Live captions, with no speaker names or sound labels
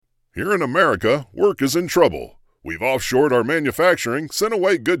Here in America, work is in trouble. We've offshored our manufacturing, sent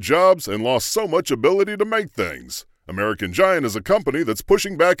away good jobs, and lost so much ability to make things. American Giant is a company that's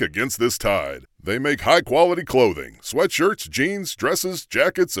pushing back against this tide. They make high-quality clothing, sweatshirts, jeans, dresses,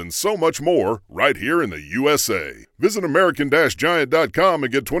 jackets, and so much more right here in the USA. Visit American-Giant.com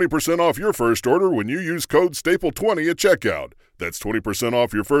and get 20% off your first order when you use code STAPLE20 at checkout. That's 20%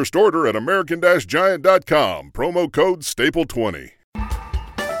 off your first order at American-Giant.com, promo code STAPLE20.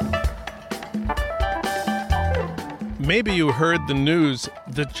 Maybe you heard the news.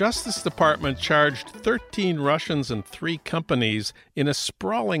 The Justice Department charged 13 Russians and 3 companies in a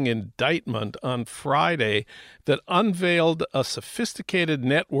sprawling indictment on Friday that unveiled a sophisticated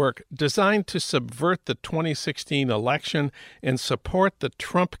network designed to subvert the 2016 election and support the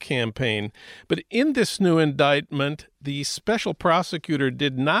Trump campaign. But in this new indictment, the special prosecutor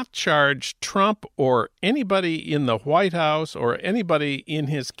did not charge Trump or anybody in the White House or anybody in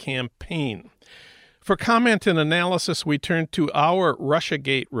his campaign. For comment and analysis, we turn to our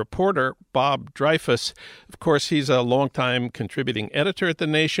Russiagate reporter, Bob Dreyfuss. Of course, he's a longtime contributing editor at The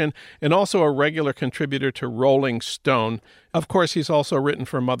Nation and also a regular contributor to Rolling Stone. Of course, he's also written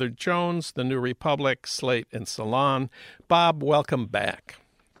for Mother Jones, The New Republic, Slate, and Salon. Bob, welcome back.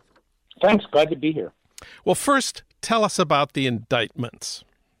 Thanks. Glad to be here. Well, first, tell us about the indictments.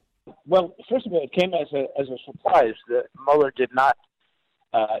 Well, first of all, it came as a surprise that Mueller did not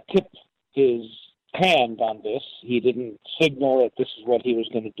tip his hand on this. He didn't signal that this is what he was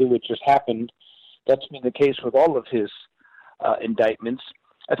going to do. It just happened. That's been the case with all of his indictments.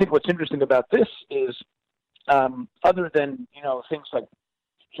 I think what's interesting about this is, other than things like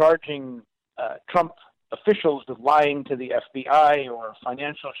charging Trump officials with lying to the FBI or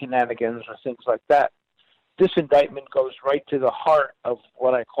financial shenanigans or things like that, this indictment goes right to the heart of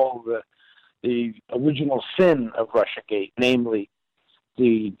what I call the original sin of Russiagate, namely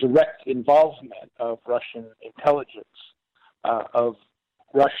the direct involvement of Russian intelligence, of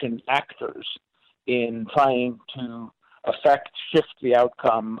Russian actors in trying to shift the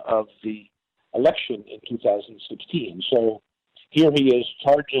outcome of the election in 2016. So here he is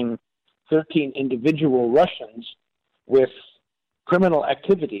charging 13 individual Russians with criminal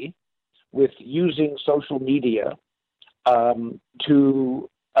activity, with using social media to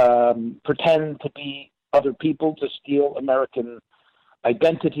pretend to be other people, to steal American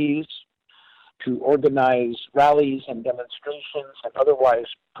identities, to organize rallies and demonstrations, and otherwise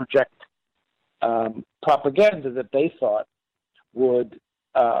project propaganda that they thought would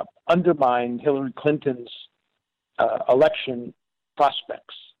undermine Hillary Clinton's election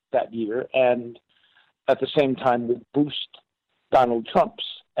prospects that year, and at the same time would boost Donald Trump's.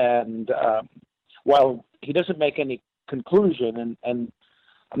 And while he doesn't make any conclusion, and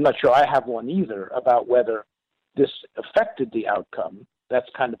I'm not sure I have one either, about whether this affected the outcome, that's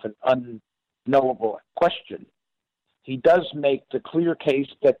kind of an unknowable question, he does make the clear case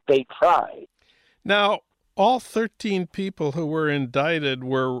that they tried. Now, all 13 people who were indicted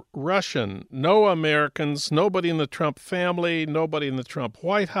were Russian. No Americans, nobody in the Trump family, nobody in the Trump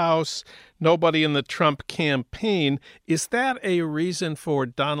White House, nobody in the Trump campaign. Is that a reason for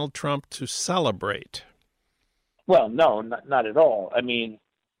Donald Trump to celebrate? Well, no, not at all. I mean,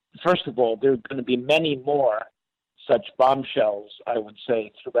 first of all, there are going to be many more such bombshells, I would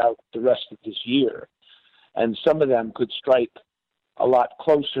say, throughout the rest of this year. And some of them could strike a lot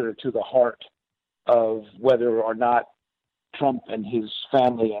closer to the heart of whether or not Trump and his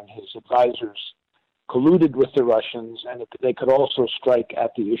family and his advisors colluded with the Russians, and they could also strike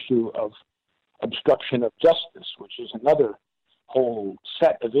at the issue of obstruction of justice, which is another whole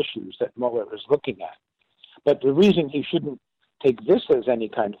set of issues that Mueller is looking at. But the reason he shouldn't take this as any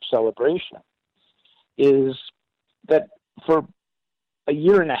kind of celebration is that for a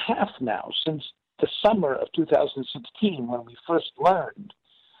year and a half now, since the summer of 2016, when we first learned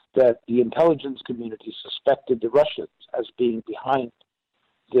that the intelligence community suspected the Russians as being behind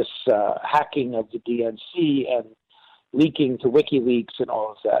this hacking of the DNC and leaking to WikiLeaks and all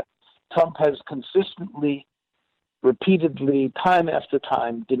of that, Trump has consistently, repeatedly, time after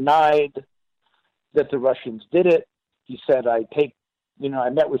time, denied that the Russians did it. He said, I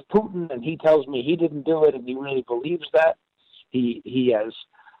met with Putin and he tells me he didn't do it, and he really believes that. He has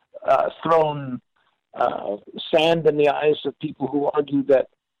thrown sand in the eyes of people who argue that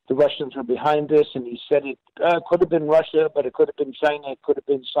the Russians are behind this, and he said it could have been Russia, but it could have been China, it could have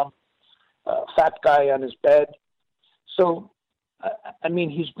been some fat guy on his bed. So, I mean,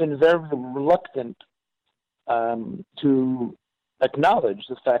 he's been very reluctant to acknowledge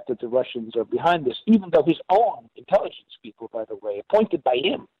the fact that the Russians are behind this, even though his own intelligence people, by the way, appointed by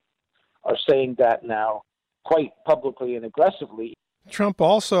him, are saying that now quite publicly and aggressively. Trump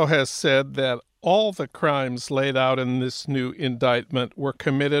also has said that all the crimes laid out in this new indictment were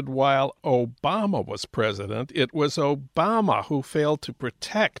committed while Obama was president. It was Obama who failed to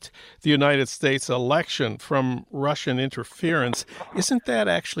protect the United States election from Russian interference. Isn't that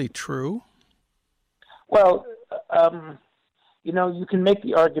actually true? Well, you can make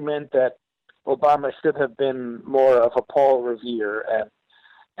the argument that Obama should have been more of a Paul Revere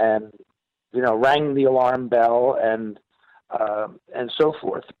and rang the alarm bell and so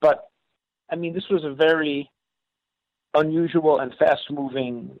forth. But I mean, this was a very unusual and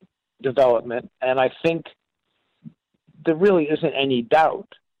fast-moving development, and I think there really isn't any doubt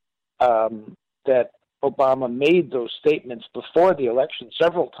that Obama made those statements before the election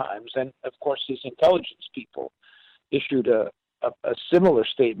several times, and of course his intelligence people issued a similar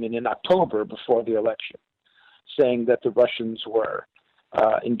statement in October before the election, saying that the Russians were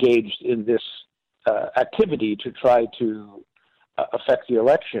engaged in this activity to try to affect the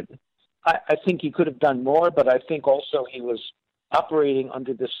election. I think he could have done more, but I think also he was operating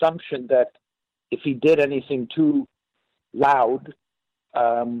under the assumption that if he did anything too loud,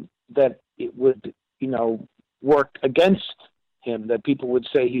 that it would, work against him, that people would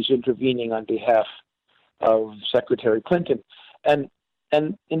say he's intervening on behalf of Secretary Clinton. And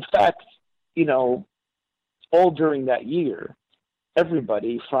in fact, all during that year,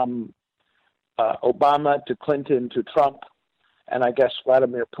 everybody from Obama to Clinton to Trump, and I guess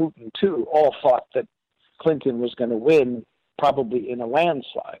Vladimir Putin, too, all thought that Clinton was going to win, probably in a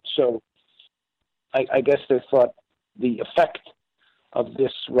landslide. So I guess they thought the effect of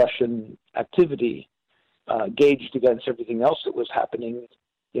this Russian activity, gauged against everything else that was happening,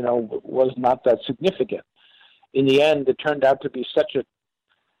 was not that significant. In the end, it turned out to be such an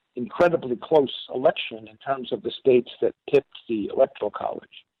incredibly close election in terms of the states that tipped the Electoral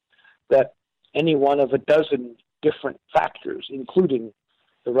College that any one of a dozen different factors, including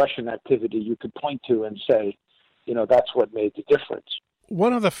the Russian activity, you could point to and say, that's what made the difference.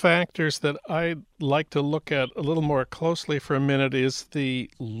 One of the factors that I'd like to look at a little more closely for a minute is the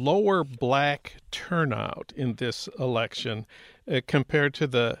lower black turnout in this election compared to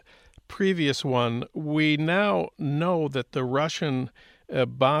the previous one. We now know that the Russian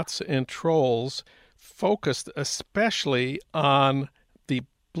bots and trolls focused especially on the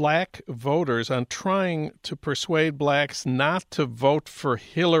black voters, on trying to persuade blacks not to vote for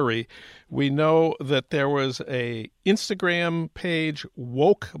Hillary. We know that there was a Instagram page,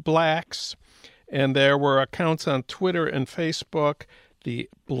 Woke Blacks, and there were accounts on Twitter and Facebook, the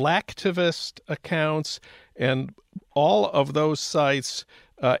Blacktivist accounts, and all of those sites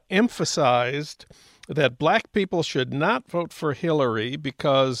emphasized that black people should not vote for Hillary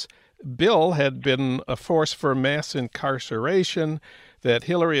because Bill had been a force for mass incarceration, that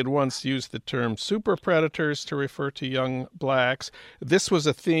Hillary had once used the term super predators to refer to young blacks. This was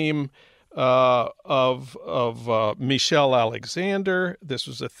a theme of Michelle Alexander. This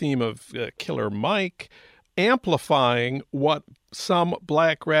was a theme of Killer Mike, amplifying what some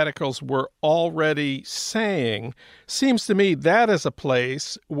black radicals were already saying. Seems to me that is a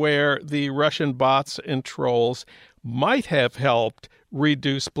place where the Russian bots and trolls might have helped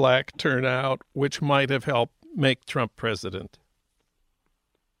reduce black turnout, which might have helped make Trump president.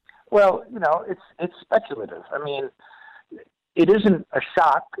 Well, it's speculative. I mean, it isn't a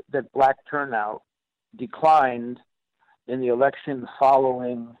shock that black turnout declined in the election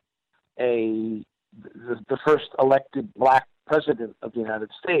following the first elected black president of the United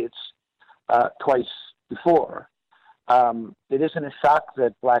States twice before. It isn't a shock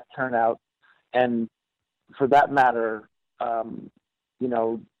that black turnout, and for that matter,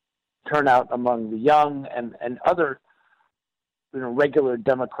 turnout among the young and other regular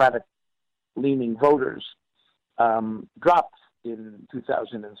Democratic-leaning voters dropped in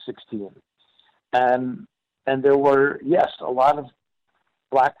 2016, and there were, yes, a lot of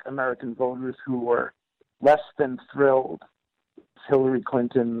black American voters who were less than thrilled with Hillary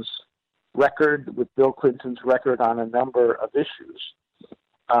Clinton's record, with Bill Clinton's record on a number of issues.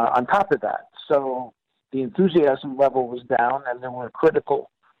 On top of that, so the enthusiasm level was down, and there were critical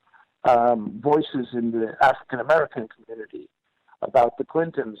voices in the African American community about the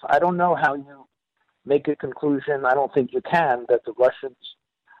Clintons. I don't know how you make a conclusion. I don't think you can, that the Russians,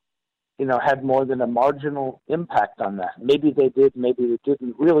 had more than a marginal impact on that. Maybe they did, maybe they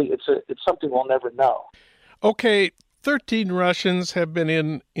didn't. Really, it's something we'll never know. Okay, 13 Russians have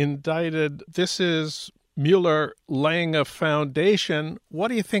been indicted. This is Mueller laying a foundation. What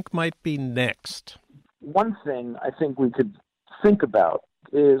do you think might be next? One thing I think we could think about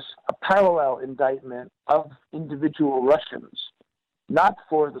is a parallel indictment of individual Russians, not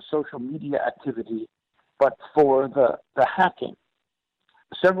for the social media activity, but for the hacking.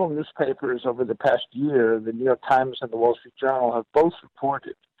 several newspapers over the past year, the New York Times and the Wall Street Journal, have both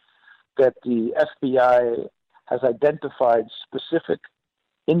reported that the FBI has identified specific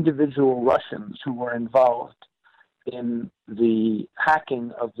individual Russians who were involved in the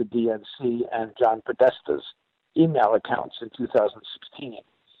hacking of the DNC and John Podesta's email accounts in 2016,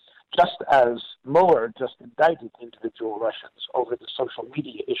 just as Mueller just indicted individual Russians over the social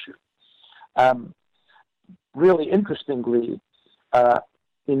media issue. Really interestingly, I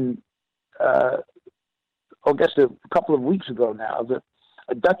guess a couple of weeks ago now,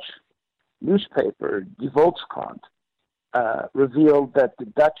 a Dutch newspaper, Die Volkskrant, revealed that the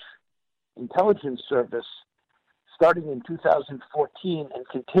Dutch intelligence service, starting in 2014 and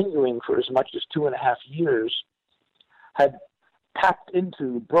continuing for as much as 2.5 years, had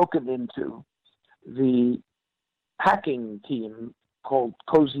broken into the hacking team called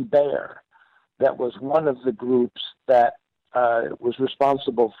Cozy Bear, that was one of the groups that was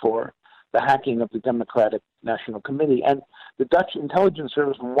responsible for the hacking of the Democratic National Committee. And the Dutch intelligence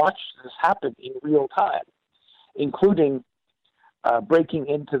service watched this happen in real time, including breaking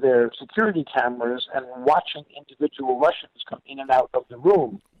into their security cameras and watching individual Russians come in and out of the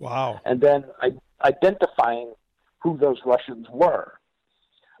room. Wow. And then identifying who those Russians were.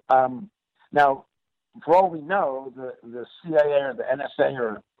 Now, for all we know, the CIA or the NSA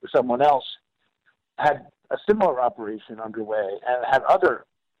or someone else had a similar operation underway and had other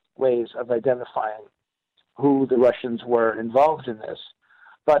ways of identifying who the Russians were involved in this.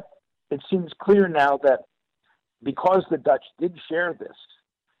 But it seems clear now that because the Dutch did share this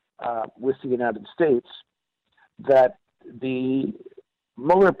with the United States, that the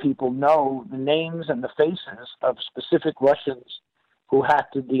Mueller people know the names and the faces of specific Russians who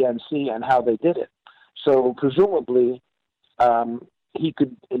hacked the DNC and how they did it. So presumably, he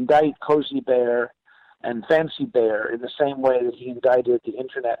could indict Cozy Bear and Fancy Bear in the same way that he indicted the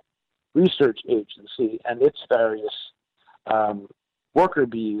Internet Research Agency and its various worker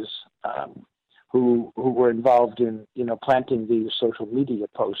bees who were involved in planting these social media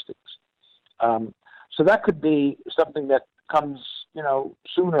postings. So that could be something that comes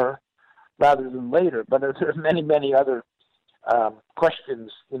sooner rather than later. But there are many, many other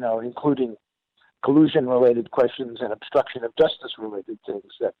questions, including collusion-related questions and obstruction of justice-related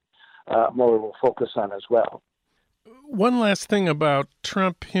things that Mueller will focus on as well. One last thing about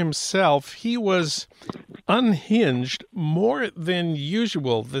Trump himself. He was unhinged more than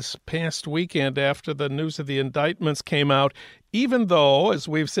usual this past weekend after the news of the indictments came out, even though, as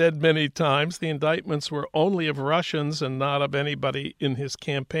we've said many times, the indictments were only of Russians and not of anybody in his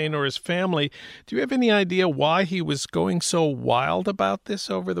campaign or his family. Do you have any idea why he was going so wild about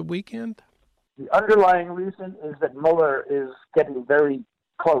this over the weekend? The underlying reason is that Mueller is getting very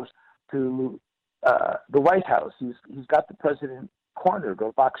close to the White House. He's got the president cornered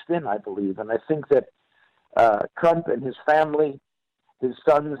or boxed in, I believe. And I think that Trump and his family, his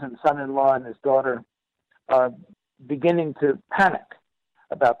sons and son-in-law and his daughter, are beginning to panic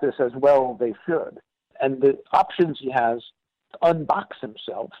about this, as well they should. And the options he has to unbox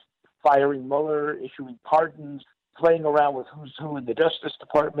himself, firing Mueller, issuing pardons, playing around with who's who in the Justice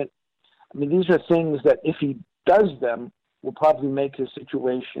Department. I mean, these are things that if he does them, will probably make his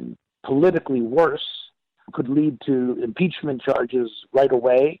situation politically worse, could lead to impeachment charges right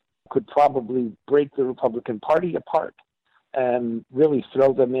away, could probably break the Republican Party apart and really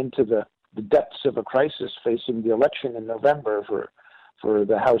throw them into the depths of a crisis facing the election in November for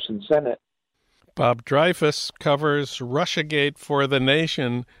the House and Senate. Bob Dreyfuss covers Russiagate for The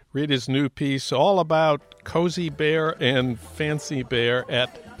Nation. Read his new piece all about Cozy Bear and Fancy Bear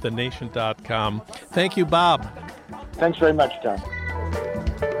at thenation.com. Thank you, Bob. Thanks very much, John.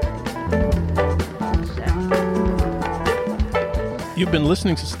 You've been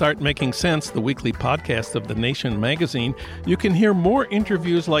listening to Start Making Sense, the weekly podcast of The Nation magazine. You can hear more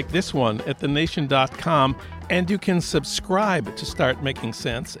interviews like this one at thenation.com, and you can subscribe to Start Making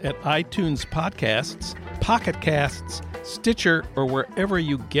Sense at iTunes Podcasts, Pocket Casts, Stitcher, or wherever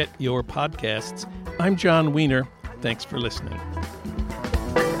you get your podcasts. I'm John Wiener. Thanks for listening.